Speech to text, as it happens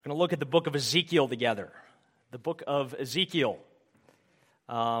We're going to look at the book of Ezekiel together. The book of Ezekiel.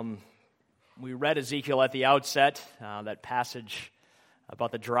 We read Ezekiel at the outset, that passage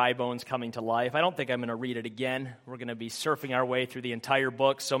about the dry bones coming to life. I don't think I'm going to read it again. We're going to be surfing our way through the entire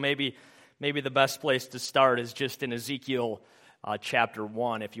book, so maybe the best place to start is just in Ezekiel chapter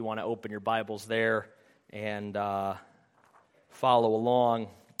 1, if you want to open your Bibles there and follow along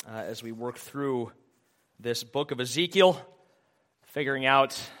as we work through this book of Ezekiel, figuring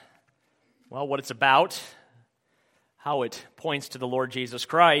out, well, what it's about, how it points to the Lord Jesus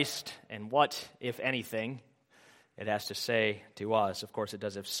Christ, and what, if anything, it has to say to us. Of course, it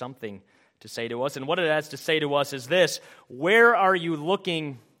does have something to say to us, and what it has to say to us is this: where are you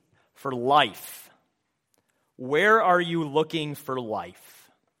looking for life? Where are you looking for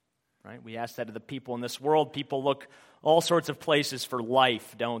life? Right? We ask that of the people in this world. People look all sorts of places for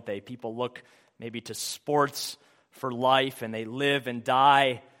life, don't they? People look maybe to sports for life, and they live and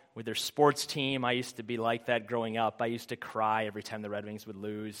die with their sports team. I used to be like that growing up. I used to cry every time the Red Wings would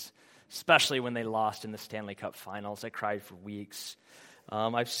lose, especially when they lost in the Stanley Cup Finals. I cried for weeks.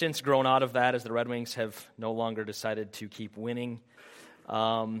 I've since grown out of that as the Red Wings have no longer decided to keep winning.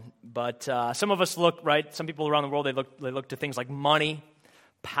 But some of us look, right, some people around the world, they look to things like money,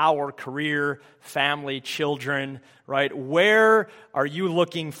 power, career, family, children, right? Where are you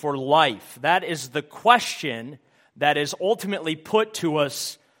looking for life? That is the question that is ultimately put to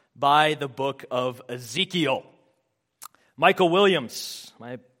us by the book of Ezekiel. Michael Williams,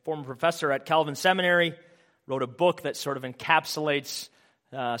 my former professor at Calvin Seminary, wrote a book that sort of encapsulates,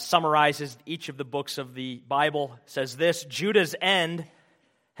 summarizes each of the books of the Bible. It says this: Judah's end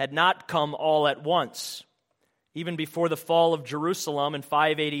had not come all at once. Even before the fall of Jerusalem in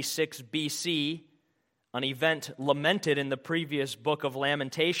 586 BC, an event lamented in the previous book of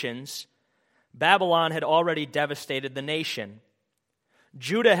Lamentations, Babylon had already devastated the nation.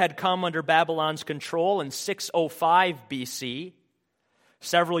 Judah had come under Babylon's control in 605 BC.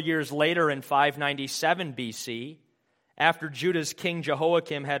 Several years later, in 597 BC, after Judah's king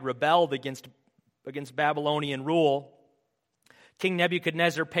Jehoiakim had rebelled against Babylonian rule, King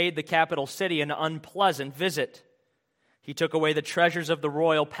Nebuchadnezzar paid the capital city an unpleasant visit. He took away the treasures of the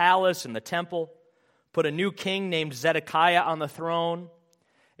royal palace and the temple, put a new king named Zedekiah on the throne,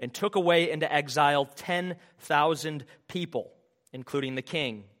 and took away into exile 10,000 people, including the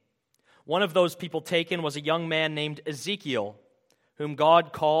king. One of those people taken was a young man named Ezekiel, whom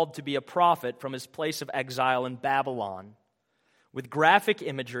God called to be a prophet from his place of exile in Babylon. With graphic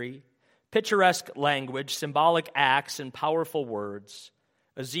imagery, picturesque language, symbolic acts, and powerful words,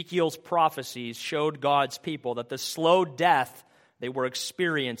 Ezekiel's prophecies showed God's people that the slow death they were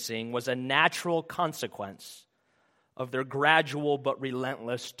experiencing was a natural consequence of their gradual but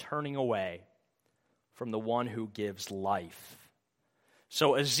relentless turning away from the one who gives life.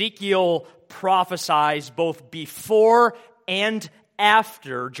 So Ezekiel prophesies both before and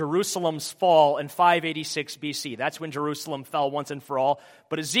after Jerusalem's fall in 586 BC. That's when Jerusalem fell once and for all.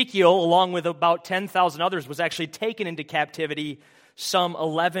 But Ezekiel, along with about 10,000 others, was actually taken into captivity some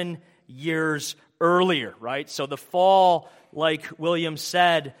 11 years earlier, right? So the fall, like William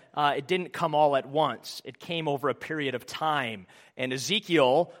said, it didn't come all at once. It came over a period of time. And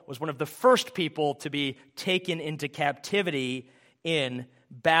Ezekiel was one of the first people to be taken into captivity in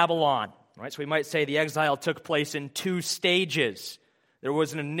Babylon, right? So we might say the exile took place in two stages. There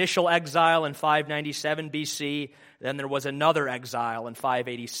was an initial exile in 597 BC, then there was another exile in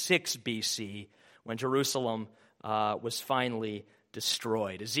 586 BC when Jerusalem was finally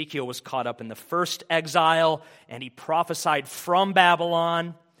destroyed. Ezekiel was caught up in the first exile, and he prophesied from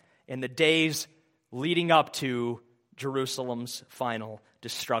Babylon in the days leading up to Jerusalem's final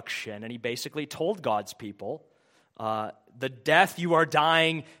destruction. And he basically told God's people, the death you are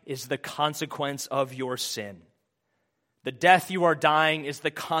dying is the consequence of your sin. The death you are dying is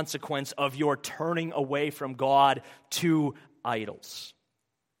the consequence of your turning away from God to idols.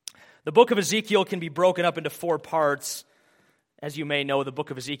 The book of Ezekiel can be broken up into four parts. As you may know, the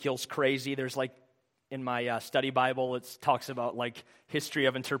book of Ezekiel's crazy. There's in my study Bible, it talks about history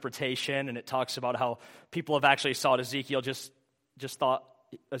of interpretation, and it talks about how people have actually saw Ezekiel, just thought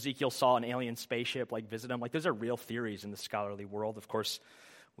Ezekiel saw an alien spaceship visit him. Those are real theories in the scholarly world. Of course,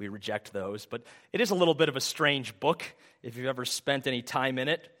 we reject those, but it is a little bit of a strange book if you've ever spent any time in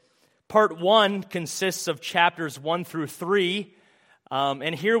it. Part 1 consists of chapters 1 through 3,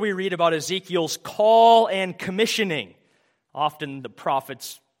 and here we read about Ezekiel's call and commissioning. Often the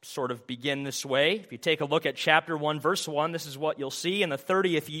prophets sort of begin this way. If you take a look at chapter 1, verse 1, this is what you'll see. In the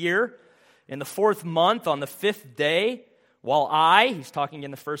 30th year, in the 4th month, on the 5th day, he's talking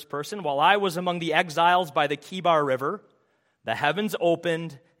in the first person, while I was among the exiles by the Kibar River, the heavens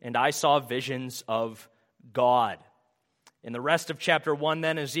opened, and I saw visions of God. In the rest of chapter 1,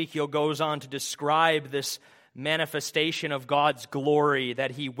 then, Ezekiel goes on to describe this manifestation of God's glory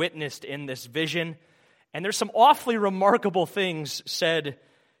that he witnessed in this vision. And there's some awfully remarkable things said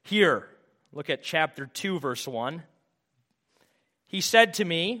here. Look at chapter 2, verse 1. He said to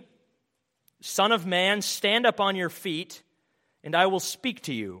me, "Son of man, stand up on your feet, and I will speak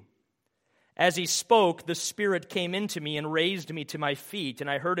to you." As he spoke, the Spirit came into me and raised me to my feet, and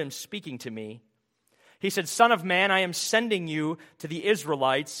I heard him speaking to me. He said, "Son of man, I am sending you to the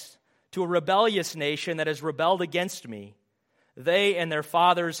Israelites, to a rebellious nation that has rebelled against me. They and their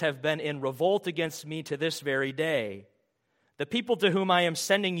fathers have been in revolt against me to this very day. The people to whom I am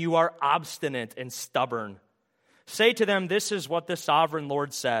sending you are obstinate and stubborn. Say to them, this is what the sovereign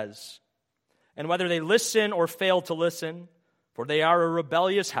Lord says. And whether they listen or fail to listen, for they are a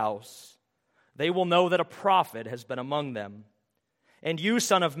rebellious house, they will know that a prophet has been among them. And you,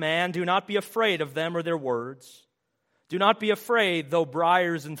 son of man, do not be afraid of them or their words. Do not be afraid, though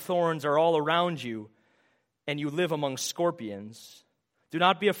briars and thorns are all around you, and you live among scorpions. Do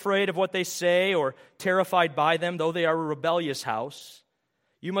not be afraid of what they say or terrified by them, though they are a rebellious house.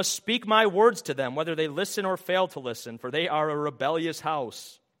 You must speak my words to them, whether they listen or fail to listen, for they are a rebellious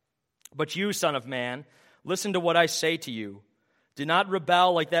house. But you, son of man, listen to what I say to you. Do not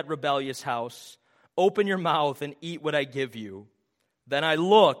rebel like that rebellious house. Open your mouth and eat what I give you. Then I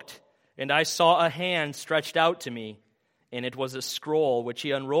looked, and I saw a hand stretched out to me, and it was a scroll which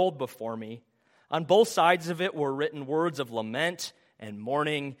he unrolled before me. On both sides of it were written words of lament and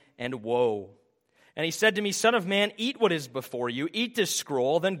mourning and woe. And he said to me, Son of man, eat what is before you. Eat this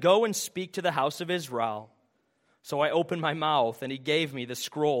scroll, then go and speak to the house of Israel. So I opened my mouth, and he gave me the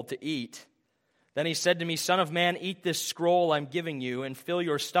scroll to eat. Then he said to me, Son of man, eat this scroll I'm giving you, and fill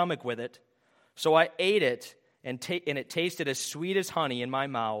your stomach with it. So I ate it, and it tasted as sweet as honey in my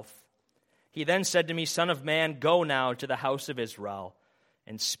mouth. He then said to me, Son of man, go now to the house of Israel,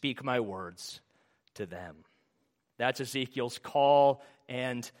 and speak my words to them. That's Ezekiel's call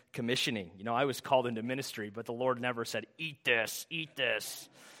and commissioning. You know, I was called into ministry, but the Lord never said, eat this, eat this.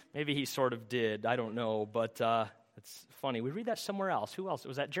 Maybe he sort of did. I don't know, but it's funny. We read that somewhere else. Who else?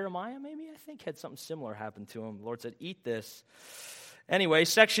 Was that Jeremiah, maybe? I think had something similar happen to him. The Lord said, eat this. Anyway,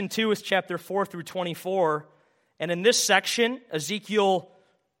 section 2 is chapter 4 through 24. And in this section, Ezekiel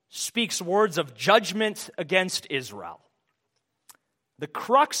speaks words of judgment against Israel. The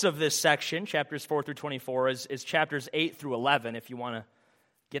crux of this section, chapters 4 through 24, is chapters 8 through 11, if you want to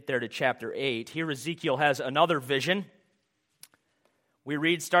get there to chapter 8. Here Ezekiel has another vision. We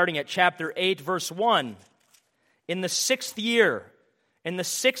read starting at chapter 8, verse 1. In the 6th year, in the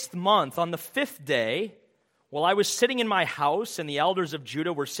 6th month, on the 5th day, while I was sitting in my house and the elders of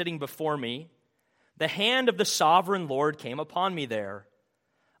Judah were sitting before me, the hand of the sovereign Lord came upon me there.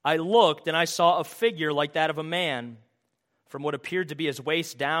 I looked, and I saw a figure like that of a man. From what appeared to be his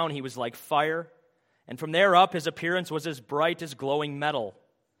waist down, he was like fire, and from there up his appearance was as bright as glowing metal.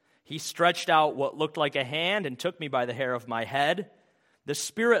 He stretched out what looked like a hand and took me by the hair of my head. The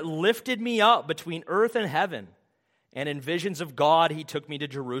Spirit lifted me up between earth and heaven, and in visions of God he took me to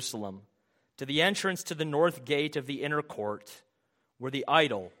Jerusalem, to the entrance to the north gate of the inner court, where the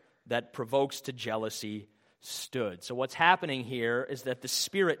idol that provokes to jealousy stood. So what's happening here is that the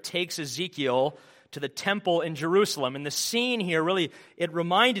Spirit takes Ezekiel to the temple in Jerusalem. And the scene here really, it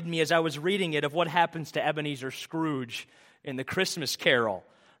reminded me as I was reading it of what happens to Ebenezer Scrooge in the Christmas Carol,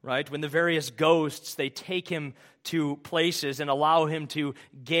 right? When the various ghosts, they take him to places and allow him to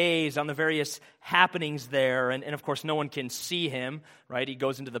gaze on the various happenings there. And of course, no one can see him, right? He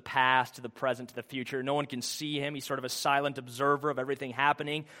goes into the past, to the present, to the future. No one can see him. He's sort of a silent observer of everything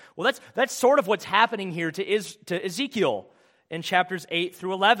happening. Well, that's sort of what's happening here to Ezekiel in chapters 8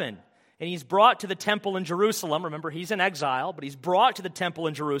 through 11. And he's brought to the temple in Jerusalem. Remember, he's in exile, but he's brought to the temple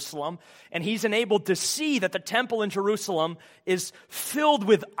in Jerusalem, and he's enabled to see that the temple in Jerusalem is filled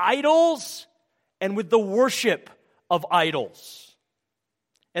with idols and with the worship of idols.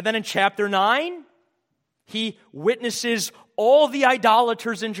 And then in chapter 9, he witnesses all the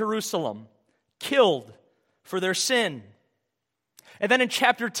idolaters in Jerusalem killed for their sin. And then in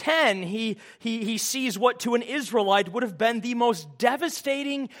chapter 10, he sees what to an Israelite would have been the most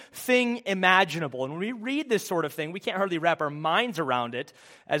devastating thing imaginable. And when we read this sort of thing, we can't hardly wrap our minds around it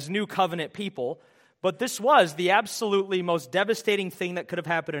as new covenant people. But this was the absolutely most devastating thing that could have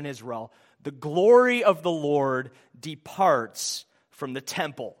happened in Israel. The glory of the Lord departs from the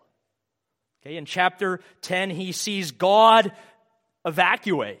temple. Okay, in chapter 10, he sees God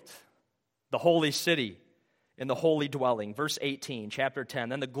evacuate the holy city in the holy dwelling. Verse 18, chapter 10,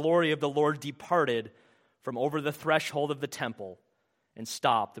 then the glory of the Lord departed from over the threshold of the temple, and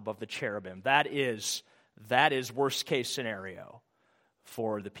stopped above the cherubim. That is worst case scenario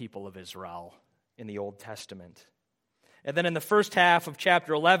for the people of Israel in the Old Testament. And then in the first half of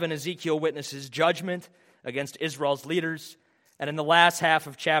chapter 11, Ezekiel witnesses judgment against Israel's leaders. And in the last half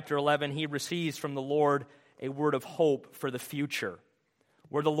of chapter 11, he receives from the Lord a word of hope for the future,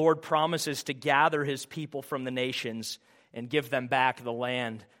 where the Lord promises to gather his people from the nations and give them back the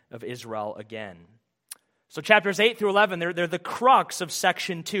land of Israel again. So chapters 8 through 11, they're the crux of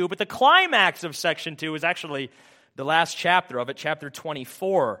section 2, but the climax of section 2 is actually the last chapter of it, chapter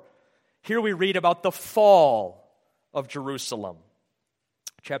 24. Here we read about the fall of Jerusalem.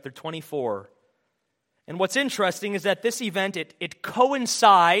 Chapter 24. And what's interesting is that this event, it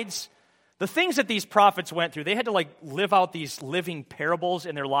coincides, the things that these prophets went through, they had to live out these living parables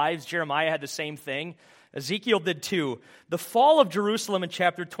in their lives. Jeremiah had the same thing. Ezekiel did too. The fall of Jerusalem in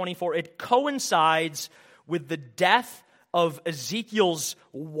chapter 24, it coincides with the death of Ezekiel's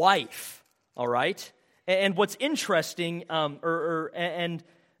wife, all right? And what's interesting,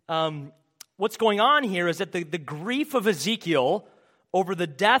 what's going on here is that the grief of Ezekiel over the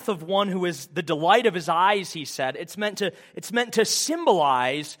death of one who is the delight of his eyes, he said, it's meant to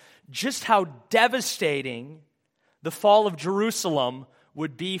symbolize just how devastating the fall of Jerusalem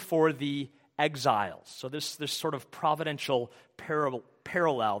would be for the exiles. So this sort of providential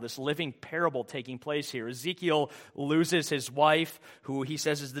parallel, this living parable taking place here. Ezekiel loses his wife, who he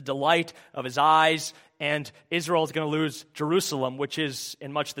says is the delight of his eyes, and Israel is going to lose Jerusalem, which is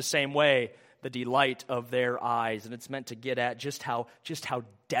in much the same way the delight of their eyes. And it's meant to get at just how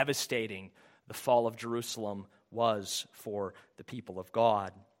devastating the fall of Jerusalem was for the people of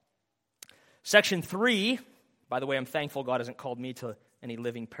God. Section 3, by the way, I'm thankful God hasn't called me to any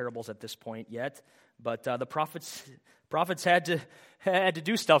living parables at this point yet, but the prophets had to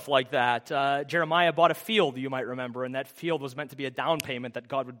do stuff like that. Jeremiah bought a field, you might remember, and that field was meant to be a down payment that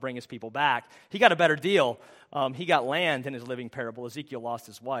God would bring his people back. He got a better deal. He got land in his living parable. Ezekiel lost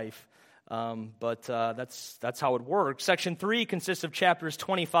his wife. But that's how it works. Section 3 consists of chapters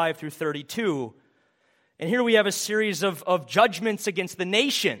 25 through 32. And here we have a series of judgments against the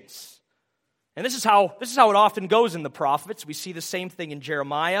nations. And this is how it often goes in the prophets. We see the same thing in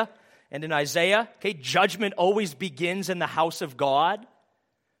Jeremiah and in Isaiah. Okay, judgment always begins in the house of God,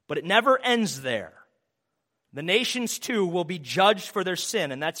 but it never ends there. The nations too will be judged for their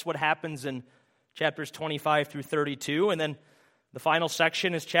sin, and that's what happens in chapters 25 through 32. And then the final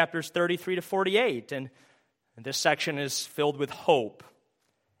section is chapters 33 to 48, and this section is filled with hope.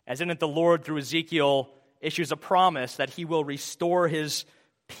 As in it, the Lord, through Ezekiel, issues a promise that he will restore his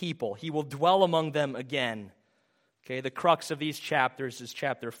people. He will dwell among them again. Okay, the crux of these chapters is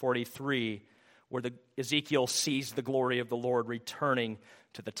chapter 43, where Ezekiel sees the glory of the Lord returning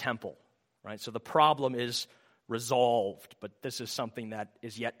to the temple. Right? So the problem is resolved, but this is something that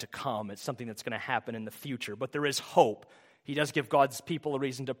is yet to come. It's something that's going to happen in the future, but there is hope. He does give God's people a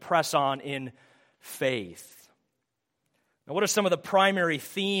reason to press on in faith. Now, what are some of the primary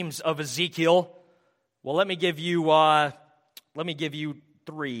themes of Ezekiel? Well, let me give you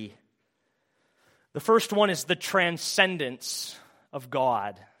 3. The first one is the transcendence of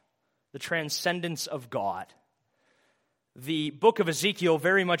God. The transcendence of God. The book of Ezekiel,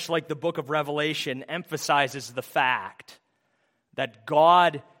 very much like the book of Revelation, emphasizes the fact that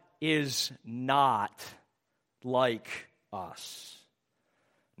God is not like us.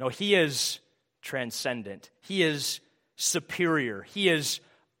 No, he is transcendent. He is superior. He is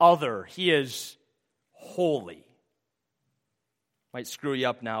other. He is holy. Might screw you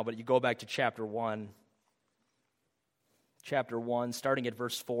up now, but you go back to chapter 1. Chapter 1, starting at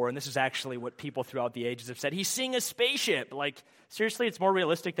verse 4, and this is actually what people throughout the ages have said. He's seeing a spaceship. Seriously, it's more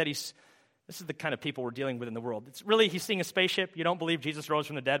realistic that this is the kind of people we're dealing with in the world. It's really, he's seeing a spaceship. You don't believe Jesus rose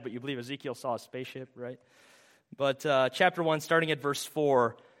from the dead, but you believe Ezekiel saw a spaceship, right? But chapter 1, starting at verse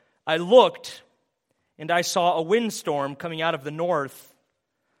 4, I looked, and I saw a windstorm coming out of the north,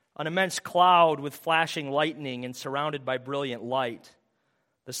 an immense cloud with flashing lightning and surrounded by brilliant light.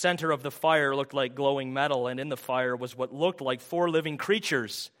 The center of the fire looked like glowing metal, and in the fire was what looked like 4 living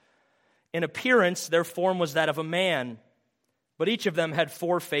creatures. In appearance, their form was that of a man, but each of them had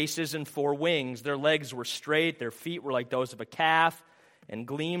 4 faces and 4 wings. Their legs were straight, their feet were like those of a calf, and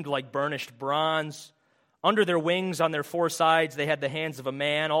gleamed like burnished bronze. Under their wings, on their 4 sides, they had the hands of a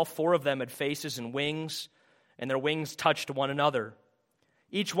man. All 4 of them had faces and wings, and their wings touched one another.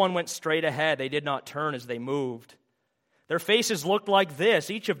 Each one went straight ahead. They did not turn as they moved. Their faces looked like this.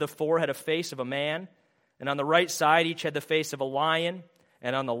 Each of the 4 had a face of a man, and on the right side each had the face of a lion,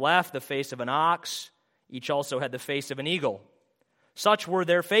 and on the left the face of an ox. Each also had the face of an eagle. Such were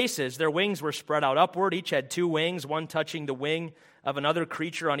their faces. Their wings were spread out upward. Each had 2 wings, one touching the wing of another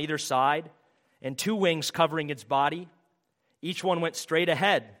creature on either side, and 2 wings covering its body. Each one went straight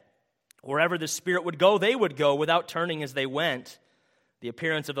ahead. Wherever the Spirit would go, they would go without turning as they went. The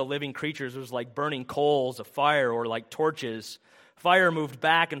appearance of the living creatures was like burning coals of fire or like torches. Fire moved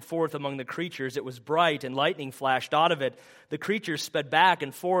back and forth among the creatures. It was bright, and lightning flashed out of it. The creatures sped back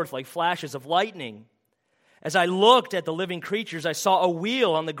and forth like flashes of lightning. As I looked at the living creatures, I saw a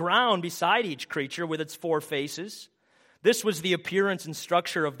wheel on the ground beside each creature with its 4 faces. This was the appearance and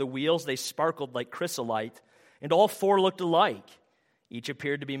structure of the wheels. They sparkled like chrysolite, and all 4 looked alike. Each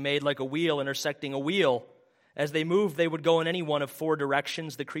appeared to be made like a wheel intersecting a wheel. As they moved, they would go in any one of 4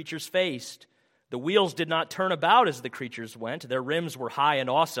 directions the creatures faced. The wheels did not turn about as the creatures went. Their rims were high and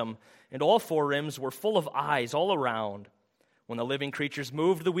awesome, and all 4 rims were full of eyes all around. When the living creatures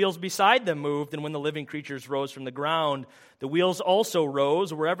moved, the wheels beside them moved, and when the living creatures rose from the ground, the wheels also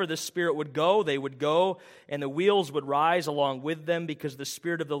rose. Wherever the Spirit would go, they would go, and the wheels would rise along with them, because the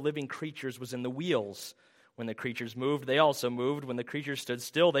spirit of the living creatures was in the wheels. When the creatures moved, they also moved. When the creatures stood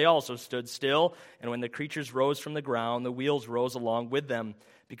still, they also stood still. And when the creatures rose from the ground, the wheels rose along with them,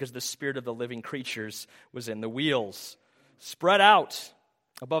 because the spirit of the living creatures was in the wheels. Spread out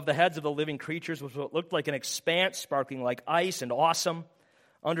above the heads of the living creatures was what looked like an expanse, sparkling like ice and awesome.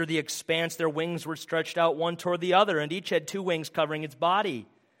 Under the expanse, their wings were stretched out one toward the other, and each had 2 wings covering its body.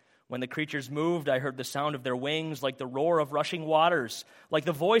 When the creatures moved, I heard the sound of their wings like the roar of rushing waters, like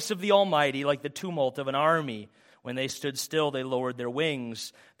the voice of the Almighty, like the tumult of an army. When they stood still, they lowered their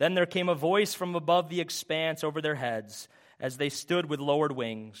wings. Then there came a voice from above the expanse over their heads, as they stood with lowered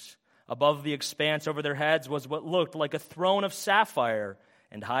wings. Above the expanse over their heads was what looked like a throne of sapphire,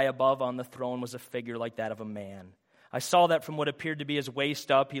 and high above on the throne was a figure like that of a man. I saw that from what appeared to be his waist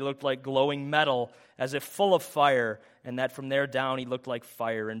up, he looked like glowing metal, as if full of fire, and that from there down he looked like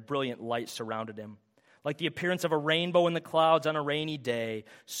fire, and brilliant light surrounded him. Like the appearance of a rainbow in the clouds on a rainy day,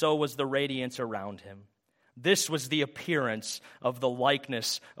 so was the radiance around him. This was the appearance of the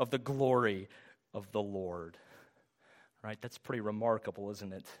likeness of the glory of the Lord. Right? That's pretty remarkable,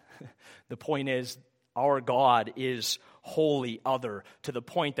 isn't it? The point is, our God is wholly other, to the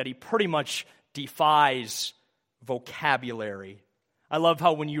point that he pretty much defies vocabulary. I love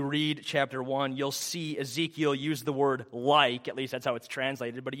how when you read chapter 1, you'll see Ezekiel use the word like, at least that's how it's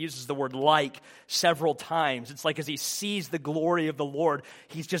translated, but he uses the word like several times. It's like as he sees the glory of the Lord,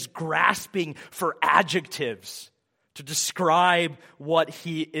 he's just grasping for adjectives to describe what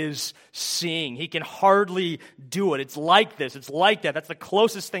he is seeing. He can hardly do it. It's like this, it's like that. That's the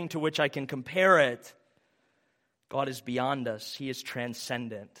closest thing to which I can compare it. God is beyond us. He is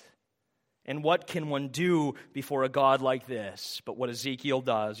transcendent. And what can one do before a God like this? But what Ezekiel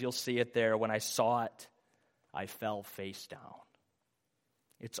does, you'll see it there. When I saw it, I fell face down.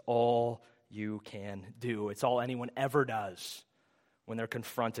 It's all you can do. It's all anyone ever does when they're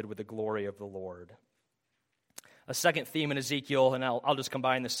confronted with the glory of the Lord. A second theme in Ezekiel, and I'll just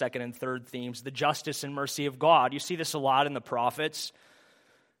combine the second and third themes, the justice and mercy of God. You see this a lot in the prophets.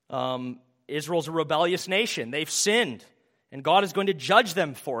 Israel's a rebellious nation. They've sinned, and God is going to judge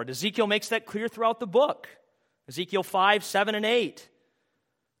them for it. Ezekiel makes that clear throughout the book. Ezekiel 5, 7, and 8.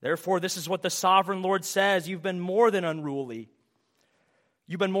 Therefore, this is what the sovereign Lord says: you've been more than unruly.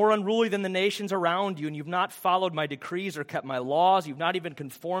 You've been more unruly than the nations around you, and you've not followed my decrees or kept my laws. You've not even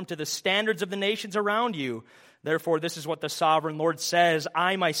conformed to the standards of the nations around you. Therefore, this is what the sovereign Lord says: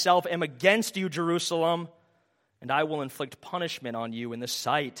 I myself am against you, Jerusalem, and I will inflict punishment on you in the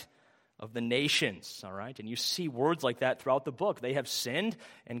sight of the nations. All right? And you see words like that throughout the book. They have sinned,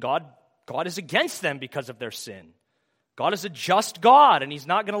 and God is against them because of their sin. God is a just God, and he's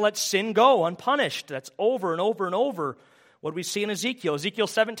not going to let sin go unpunished. That's over and over and over what we see in Ezekiel. Ezekiel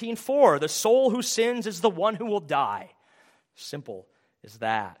 17:4, the soul who sins is the one who will die. Simple as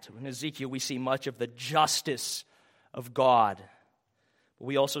that. In Ezekiel, we see much of the justice of God, but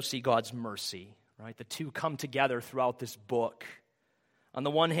we also see God's mercy. Right? The two come together throughout this book. On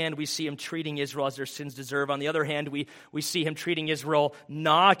the one hand, we see him treating Israel as their sins deserve. On the other hand, we see him treating Israel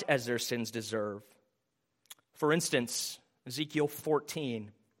not as their sins deserve. For instance, Ezekiel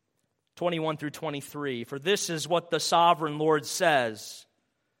 14, 21 through 23. For this is what the sovereign Lord says: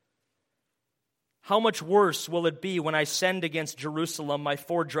 how much worse will it be when I send against Jerusalem my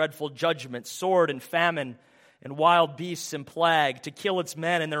 4 dreadful judgments, sword and famine and wild beasts and plague, to kill its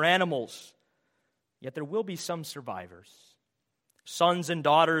men and their animals. Yet there will be some survivors, sons and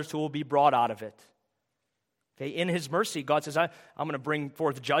daughters who will be brought out of it. Okay, in his mercy, God says, I'm going to bring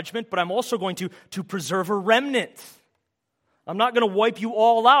forth judgment, but I'm also going to preserve a remnant. I'm not going to wipe you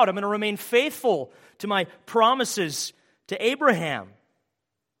all out. I'm going to remain faithful to my promises to Abraham.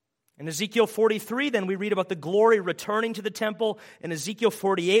 In Ezekiel 43, then, we read about the glory returning to the temple. In Ezekiel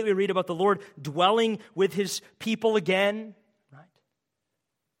 48, we read about the Lord dwelling with his people again. Right?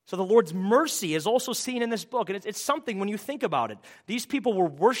 So the Lord's mercy is also seen in this book. And it's something when you think about it. These people were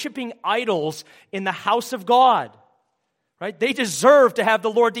worshiping idols in the house of God. Right? They deserve to have the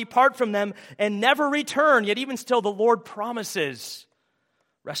Lord depart from them and never return. Yet even still, the Lord promises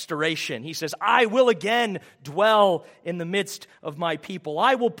restoration. He says, I will again dwell in the midst of my people.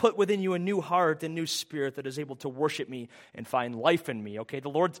 I will put within you a new heart and new spirit that is able to worship me and find life in me. Okay, the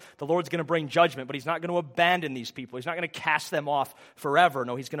Lord's going to bring judgment, but he's not going to abandon these people. He's not going to cast them off forever.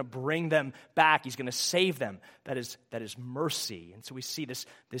 No, he's going to bring them back. He's going to save them. That is mercy. And so we see this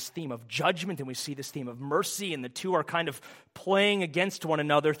theme of judgment and we see this theme of mercy, and the two are kind of playing against one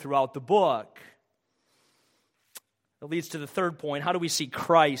another throughout the book. That leads to the third point. How do we see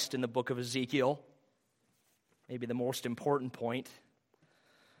Christ in the book of Ezekiel? Maybe the most important point.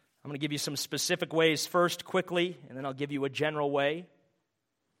 I'm going to give you some specific ways first, quickly, and then I'll give you a general way.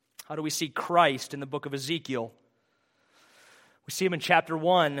 How do we see Christ in the book of Ezekiel? We see him in chapter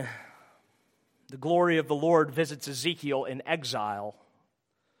 1. The glory of the Lord visits Ezekiel in exile.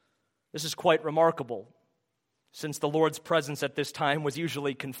 This is quite remarkable, since the Lord's presence at this time was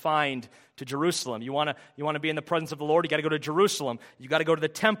usually confined to Jerusalem. You want to be in the presence of the Lord, you got to go to Jerusalem. You got to go to the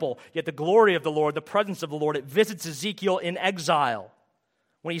temple. Yet the glory of the Lord, the presence of the Lord, it visits Ezekiel in exile.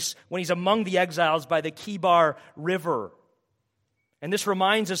 When he's among the exiles by the Kibar River. And this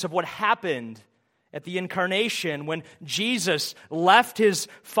reminds us of what happened at the incarnation when Jesus left his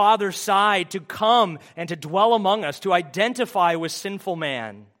Father's side to come and to dwell among us, to identify with sinful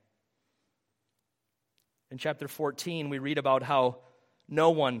man. In chapter 14, we read about how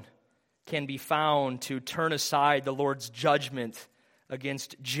no one can be found to turn aside the Lord's judgment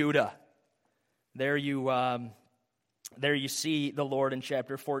against Judah. There you see the Lord in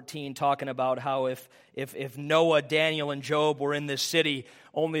chapter 14 talking about how if Noah, Daniel, and Job were in this city,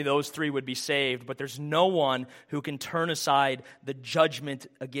 only those three would be saved. But there's no one who can turn aside the judgment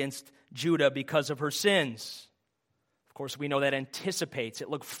against Judah because of her sins. Of course, we know that anticipates, it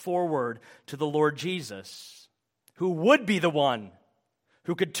looked forward to the Lord Jesus, who would be the one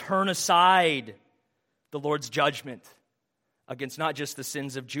who could turn aside the Lord's judgment against not just the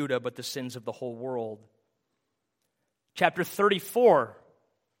sins of Judah, but the sins of the whole world. Chapter 34,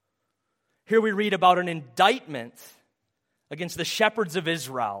 here we read about an indictment against the shepherds of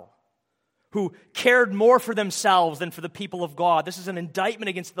Israel who cared more for themselves than for the people of God. This is an indictment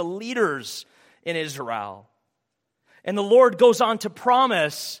against the leaders in Israel. And the Lord goes on to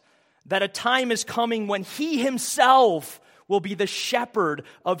promise that a time is coming when He Himself will be the shepherd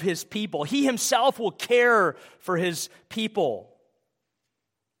of His people. He Himself will care for His people.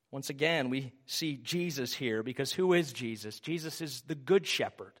 Once again, we see Jesus here, because who is Jesus? Jesus is the good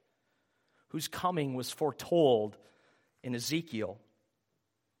shepherd whose coming was foretold in Ezekiel.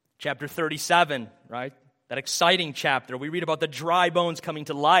 Chapter 37, right? That exciting chapter. We read about the dry bones coming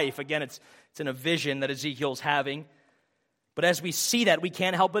to life. Again, it's in a vision that Ezekiel's having. But as we see that, we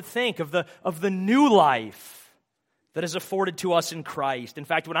can't help but think of the new life that is afforded to us in Christ. In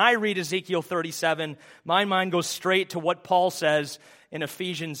fact, when I read Ezekiel 37, my mind goes straight to what Paul says in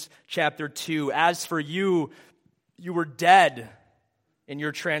Ephesians chapter 2. As for you, you were dead in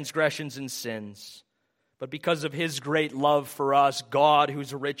your transgressions and sins. But because of His great love for us, God,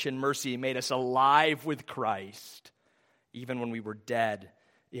 who's rich in mercy, made us alive with Christ, even when we were dead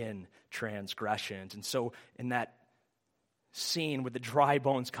in transgressions. And so in that scene with the dry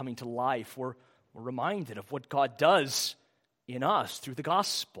bones coming to life, we're reminded of what God does in us through the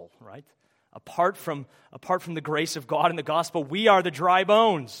gospel, right? Apart from the grace of God in the gospel, we are the dry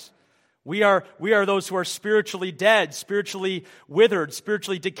bones. We are those who are spiritually dead, spiritually withered,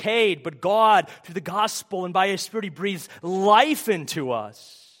 spiritually decayed, but God, through the gospel and by His Spirit, He breathes life into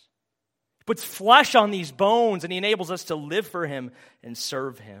us. He puts flesh on these bones, and He enables us to live for Him and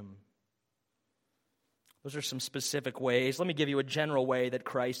serve Him. Those are some specific ways. Let me give you a general way that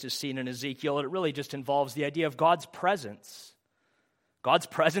Christ is seen in Ezekiel. It really just involves the idea of God's presence. God's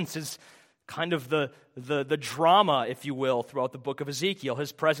presence is kind of the drama, if you will, throughout the book of Ezekiel.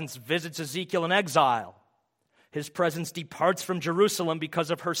 His presence visits Ezekiel in exile. His presence departs from Jerusalem because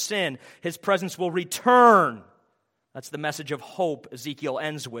of her sin. His presence will return. That's the message of hope Ezekiel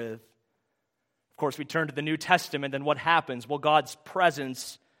ends with. Of course, we turn to the New Testament, and what happens? Well, God's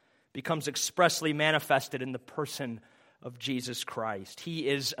presence becomes expressly manifested in the person of Jesus Christ. He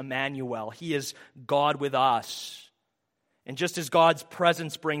is Emmanuel. He is God with us. And just as God's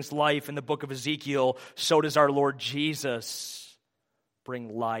presence brings life in the book of Ezekiel, so does our Lord Jesus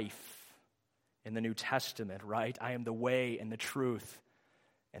bring life in the New Testament, right? I am the way and the truth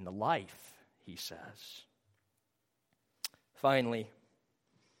and the life, he says. Finally,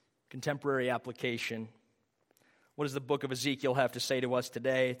 contemporary application. What does the book of Ezekiel have to say to us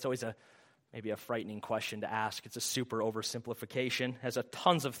today? It's always maybe a frightening question to ask. It's a super oversimplification. It has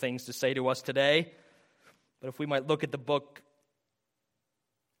tons of things to say to us today. But if we might look at the book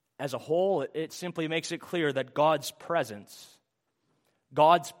as a whole, it simply makes it clear that God's presence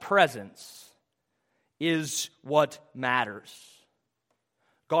is what matters.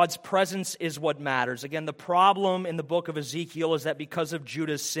 God's presence is what matters. Again, the problem in the book of Ezekiel is that because of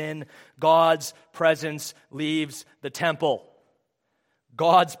Judah's sin, God's presence leaves the temple.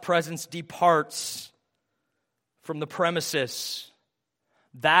 God's presence departs from the premises.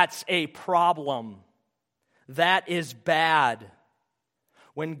 That's a problem. That is bad.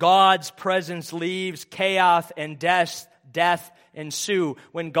 When God's presence leaves, chaos and death ensue.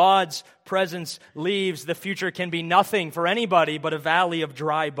 When God's presence leaves, the future can be nothing for anybody but a valley of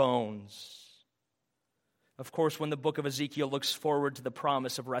dry bones. Of course, when the book of Ezekiel looks forward to the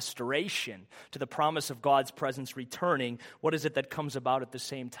promise of restoration, to the promise of God's presence returning, what is it that comes about at the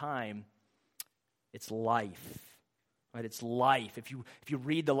same time? It's life. Right? It's life. If you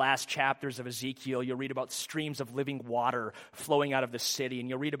read the last chapters of Ezekiel, you'll read about streams of living water flowing out of the city, and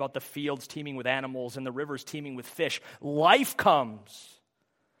you'll read about the fields teeming with animals and the rivers teeming with fish. Life comes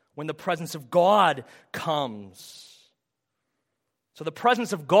when the presence of God comes. So the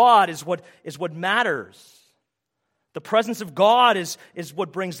presence of God is what matters. The presence of God is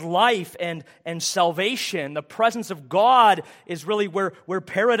what brings life and salvation. The presence of God is really where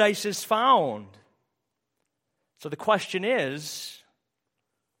paradise is found. So the question is,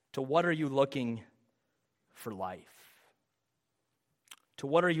 to what are you looking for life? To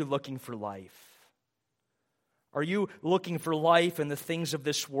what are you looking for life? Are you looking for life in the things of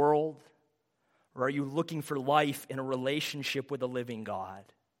this world? Or are you looking for life in a relationship with a living God?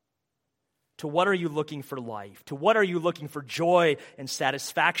 To what are you looking for life? To what are you looking for joy and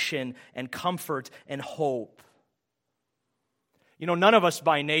satisfaction and comfort and hope? You know, none of us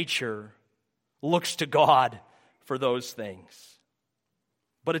by nature looks to God for those things.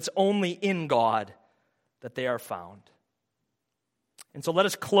 But it's only in God that they are found. And so let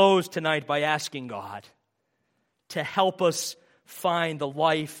us close tonight by asking God to help us find the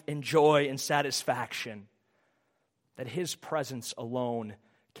life and joy and satisfaction that His presence alone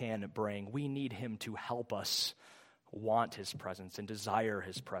can bring. We need Him to help us want His presence and desire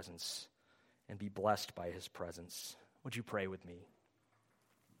His presence and be blessed by His presence. Would you pray with me?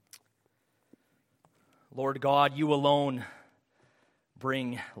 Lord God, you alone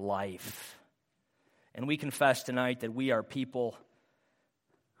bring life. And we confess tonight that we are people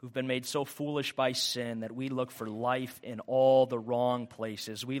who've been made so foolish by sin that we look for life in all the wrong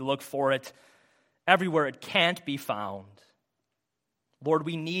places. We look for it everywhere it can't be found. Lord,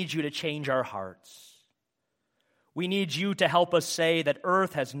 we need you to change our hearts. We need you to help us say that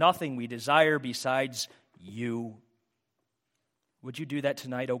earth has nothing we desire besides you. Would you do that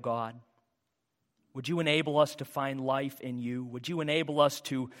tonight, O God? Would you enable us to find life in you? Would you enable us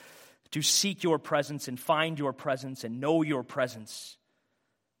to seek your presence and find your presence and know your presence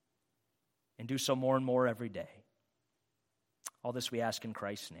and do so more and more every day? All this we ask in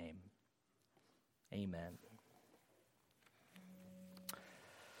Christ's name. Amen.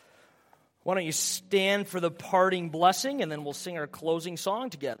 Why don't you stand for the parting blessing, and then we'll sing our closing song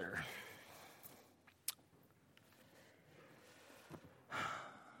together.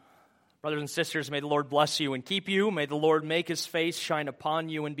 Brothers and sisters, may the Lord bless you and keep you. May the Lord make His face shine upon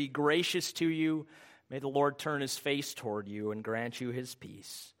you and be gracious to you. May the Lord turn His face toward you and grant you His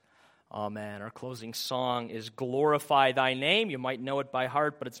peace. Amen. Our closing song is Glorify Thy Name. You might know it by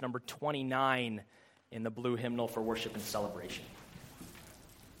heart, but it's number 29 in the blue hymnal for worship and celebration.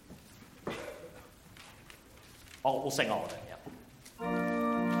 We'll sing all of it.